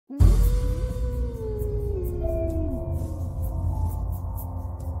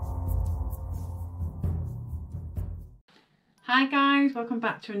Hi guys, welcome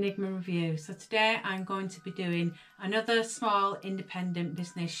back to Enigma Review. So today I'm going to be doing another small independent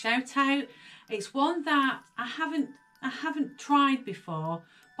business shout out. It's one that I haven't tried before,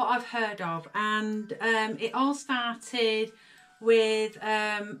 but I've heard of, and it all started with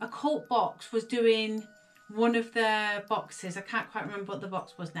Occult Box was doing one of their boxes. I can't quite remember what the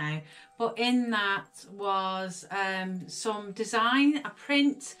box was now, but in that was some design, a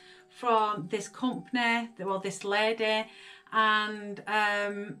print from this company, well, this lady, and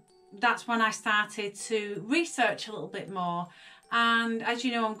that's when I started to research a little bit more. And as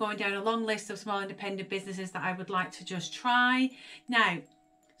you know, I'm going down a long list of small independent businesses that I would like to just try. Now,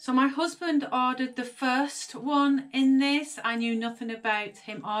 so my husband ordered the first one in this. I knew nothing about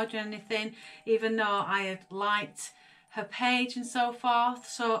him ordering anything, even though I had liked her page and so forth.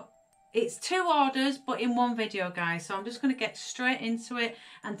 So it's 2 orders, but in one video, guys. So I'm just going to get straight into it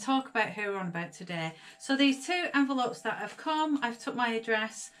and talk about who we're on about today. So these 2 envelopes that have come, I've took my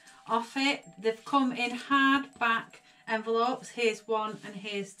address off it. They've come in hardback envelopes. Here's 1 and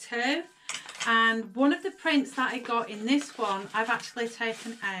here's 2. And one of the prints that I got in this one, I've actually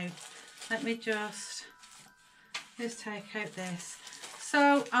taken out. Let me just take out this.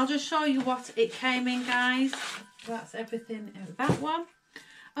 So I'll just show you what it came in, guys. That's everything out of that one.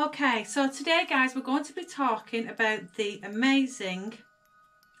 Okay, so today, guys, we're going to be talking about the amazing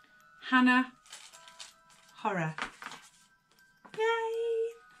Hannah Horror.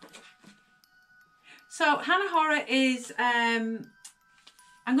 Yay! So Hannah Horror is, I'm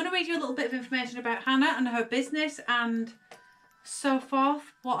going to read you a little bit of information about Hannah and her business and so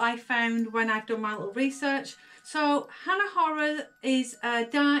forth, what I found when I've done my little research. So Hannah Horror is a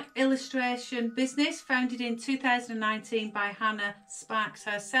dark illustration business founded in 2019 by Hannah Sparks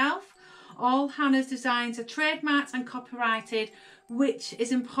herself. All Hannah's designs are trademarked and copyrighted, which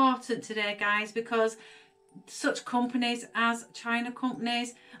is important today, guys, because such companies as China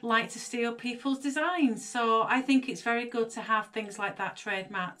companies like to steal people's designs. So I think it's very good to have things like that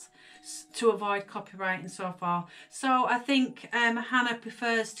trademarked to avoid copyright and so forth. So I think Hannah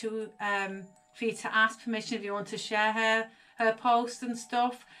prefers to for you to ask permission if you want to share her post and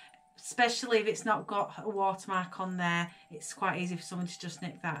stuff, especially if it's not got a watermark on there. It's quite easy for someone to just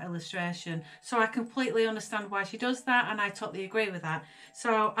nick that illustration. So I completely understand why she does that, and I totally agree with that.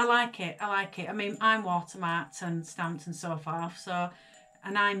 So I like it. I mean, I'm watermarked and stamped and so forth. So,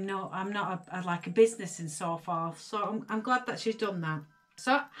 and I'm not like a business and so forth. So I'm glad that she's done that.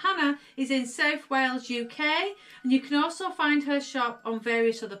 So Hannah is in South Wales, UK, and you can also find her shop on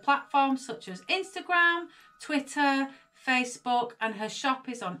various other platforms such as Instagram, Twitter, Facebook, and her shop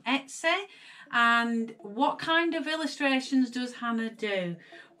is on Etsy. And what kind of illustrations does Hannah do?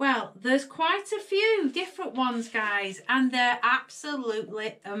 Well, there's quite a few different ones, guys, and they're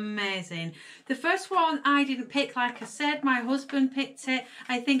absolutely amazing. The first one I didn't pick, like I said, my husband picked it.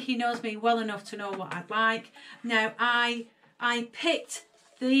 I think he knows me well enough to know what I'd like. Now, I picked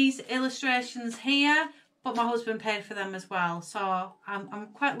these illustrations here, but my husband paid for them as well. So I'm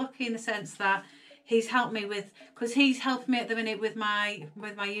quite lucky in the sense that he's helped me with, because he's helping me at the minute with my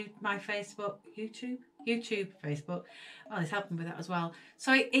Facebook, YouTube, Facebook. Well, he's helping with that as well.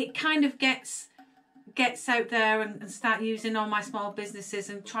 So it kind of gets out there and start using all my small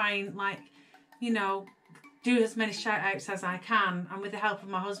businesses and trying, like, you know, do as many shout outs as I can, and with the help of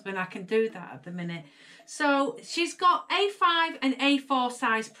my husband I can do that at the minute. So she's got A5 and A4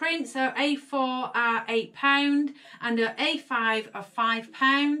 size prints. Her A4 are £8 and her A5 are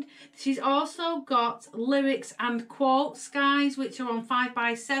 £5. She's also got lyrics and quotes, guys, which are on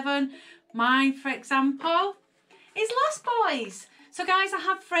 5x7. Mine, for example, is Lost Boys. So guys, I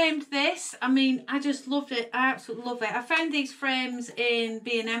have framed this. I mean, I just loved it. I absolutely love it. I found these frames in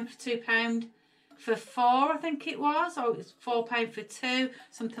B&M for £2 for 4, I think it was, or it was £4 for 2,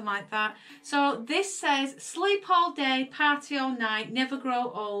 something like that. So this says, sleep all day, party all night, never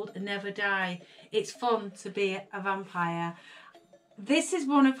grow old and never die. It's fun to be a vampire. This is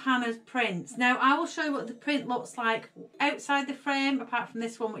one of Hannah's prints. Now, I will show you what the print looks like outside the frame, apart from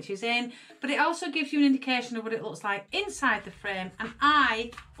this one, which is in. But it also gives you an indication of what it looks like inside the frame. And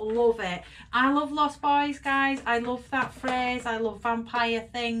I love it. I love Lost Boys, guys. I love that phrase. I love vampire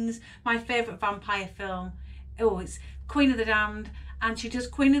things. My favourite vampire film, oh, it's Queen of the Damned. And she does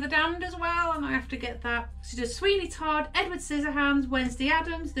Queen of the Damned as well, and I have to get that. She does Sweeney Todd, Edward Scissorhands, Wednesday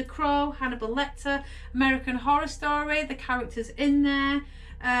Addams, The Crow, Hannibal Lecter, American Horror Story, the characters in there.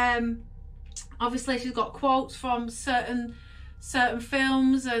 Obviously she's got quotes from certain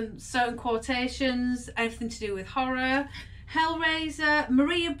films and certain quotations, everything to do with horror. Hellraiser,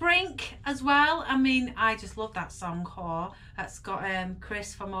 Maria Brink as well. I mean, I just love that song, Whore. That's got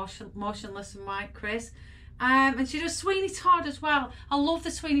Chris from Motionless Meow, Chris. And she does Sweeney Todd as well. I love the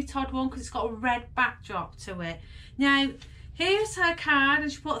Sweeney Todd one because it's got a red backdrop to it. Now, here's her card,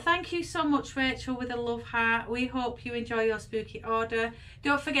 and she put, "Thank you so much, Rachel," with a love heart. "We hope you enjoy your spooky order.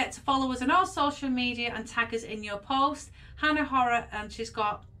 Don't forget to follow us on all social media and tag us in your post. Hannah Horror," and she's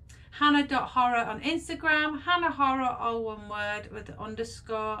got hannah.horror on Instagram, Hannah Horror, all one word with the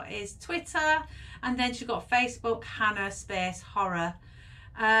underscore, is Twitter, and then she's got Facebook, Hannah space horror.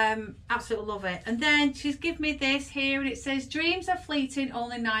 Absolutely love it. And then she's given me this here, and it says, "Dreams are fleeting,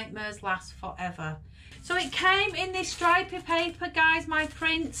 only nightmares last forever." So it came in this stripy paper, guys, my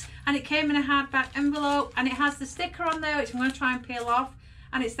print, and it came in a hardback envelope, and it has the sticker on there, which I'm going to try and peel off,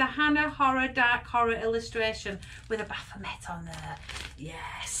 and it's the Hannah Horror Dark Horror illustration with a Baphomet on there.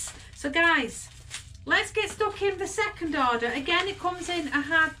 Yes. So guys, let's get stuck in the second order. Again, it comes in a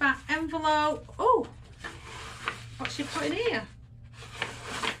hardback envelope. Oh, what's she put in here?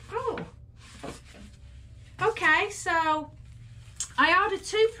 Oh, okay, so I ordered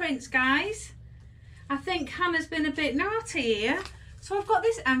 2 prints, guys. I think Hannah's been a bit naughty here. So I've got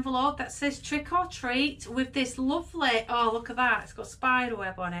this envelope that says trick or treat with this lovely, oh look at that, it's got spider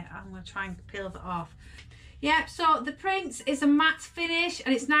web on it. I'm going to try and peel that off. Yeah, so the print is a matte finish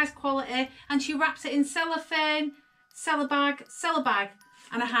and it's nice quality, and she wraps it in cellophane, cello bag,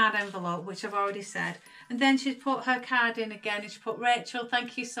 and a hard envelope, which I've already said. And then she's put her card in again, and she put, "Rachel,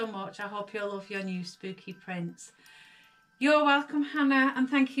 thank you so much. I hope you'll love your new spooky prints." You're welcome, Hannah, and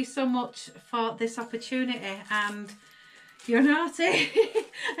thank you so much for this opportunity. And you're naughty.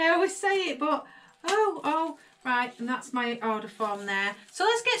 I always say it, but oh, right, and that's my order form there. So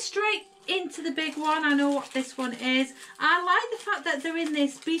let's get straight into the big one. I know what this one is. I like the fact that they're in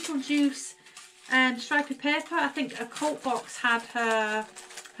this Beetlejuice stripy paper. I think Occult Box had her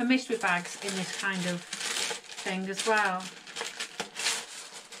mystery bags in this kind of thing as well.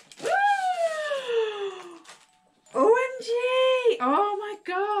 OMG! Oh my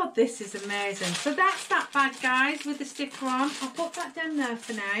god, this is amazing. So that's that bag, guys, with the sticker on. I'll put that down there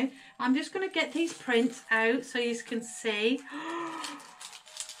for now. I'm just going to get these prints out so you can see.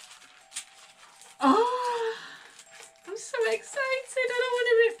 Oh, I'm so excited. I don't want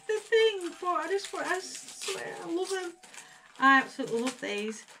to rip the thing, but I swear I love them. I absolutely love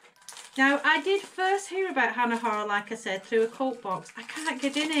these. Now, I did first hear about Hannah Horror, like I said, through Occult Box. I can't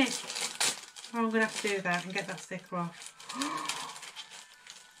get in it. Oh, I'm going to have to do that and get that sticker off.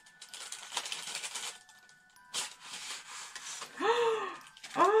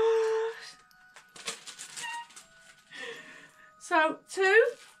 Oh. So 2,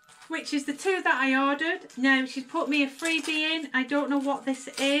 which is the 2 that I ordered. Now, she's put me a freebie in. I don't know what this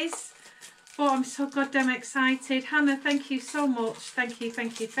is, but I'm so goddamn excited. Hannah, thank you so much. Thank you,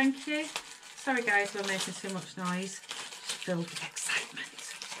 thank you, thank you. Sorry, guys, we're making too much noise. Just filled with excitement.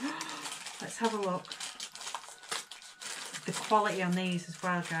 Let's have a look. The quality on these as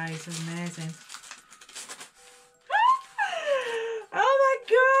well, guys, is amazing. Oh my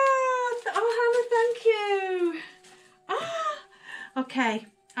god! Oh, Hannah, thank you. Okay,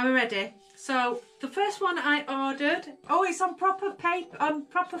 are we ready? So the first one I ordered, oh, it's on proper paper, on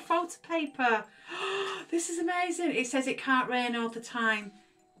proper photo paper. This is amazing. It says it can't rain all the time.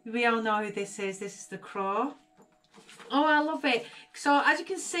 We all know who this is. This is the Crow. Oh, I love it. So as you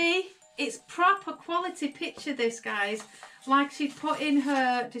can see, it's proper quality picture, this, guys. Like she's put in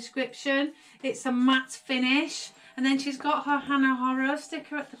her description, it's a matte finish. And then she's got her Hannah Horror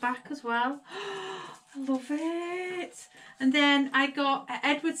sticker at the back as well. I love it. And then I got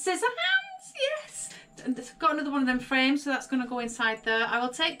Edward Scissorhands, yes. And I've got another one of them frames, so that's going to go inside there. I will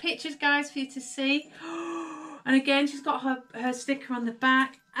take pictures, guys, for you to see. And again, she's got her sticker on the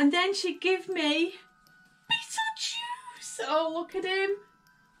back. And then she gave me Beetlejuice. Oh, look at him.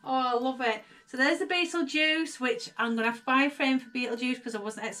 Oh, I love it. So there's the Beetlejuice, which I'm going to have to buy a frame for Beetlejuice because I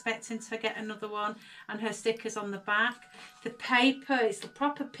wasn't expecting to get another one. And her stickers on the back. The paper, it's the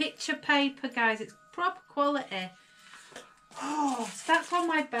proper picture paper, guys. It's proper quality. Oh, so that's on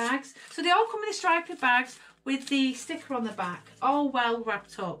my bags. So they all come in the stripy bags with the sticker on the back. All well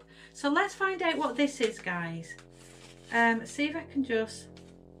wrapped up. So let's find out what this is, guys. See if I can just...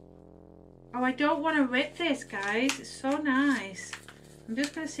 Oh, I don't want to rip this, guys. It's so nice. I'm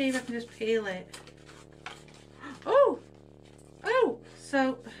just going to see if I can just peel it. Oh! Oh!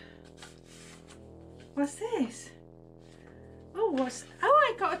 So, what's this? Oh, what's... Oh,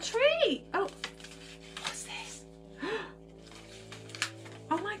 I got a treat! Oh, what's this?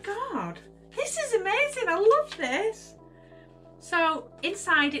 Oh my god! This is amazing! I love this! So,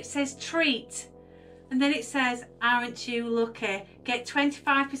 inside it says treat. And then it says, aren't you lucky? Get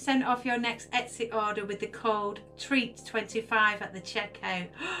 25% off your next Etsy order with the code TREAT25 at the checkout.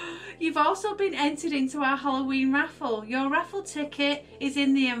 You've also been entered into our Halloween raffle. Your raffle ticket is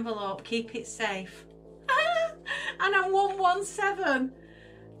in the envelope. Keep it safe. And I'm 117.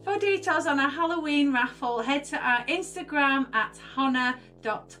 For details on our Halloween raffle, head to our Instagram at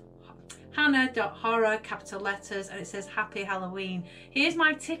hannah.horror, capital letters, and it says Happy Halloween. Here's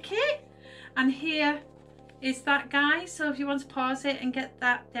my ticket. And here is that, guys. So if you want to pause it and get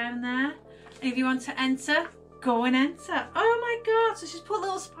that down there, and if you want to enter, go and enter. Oh my god, so she's put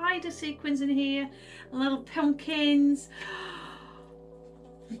little spider sequins in here, little pumpkins.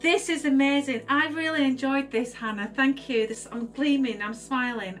 This is amazing. I really enjoyed this, Hannah. Thank you. I'm gleaming, I'm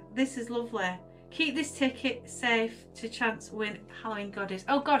smiling. This is lovely. Keep this ticket safe to chance win Halloween goodies.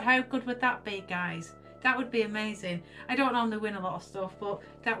 Oh god, how good would that be, guys? That would be amazing. I don't normally win a lot of stuff, but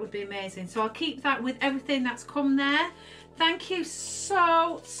that would be amazing. So I'll keep that with everything that's come there. Thank you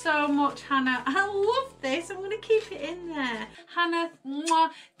so much, Hannah. I love this. I'm going to keep it in there. Hannah, mwah,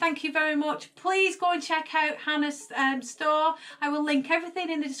 thank you very much. Please go and check out Hannah's store. I will link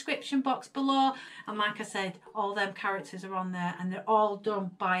everything in the description box below. And like I said, all them characters are on there and they're all done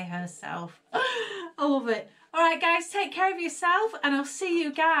by herself. I love it. All right, guys, take care of yourself and I'll see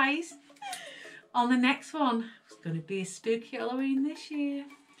you guys on the next one. It's going to be a spooky Halloween this year.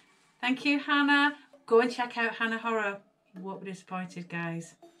 Thank you, Hannah. Go and check out Hannah Horror. You won't be disappointed,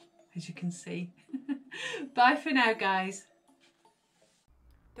 guys, as you can see. Bye for now, guys.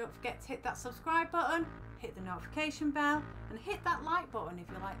 Don't forget to hit that subscribe button, hit the notification bell, and hit that like button if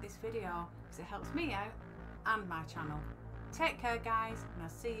you like this video, because it helps me out and my channel. Take care, guys, and I'll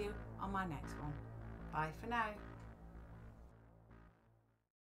see you on my next one. Bye for now.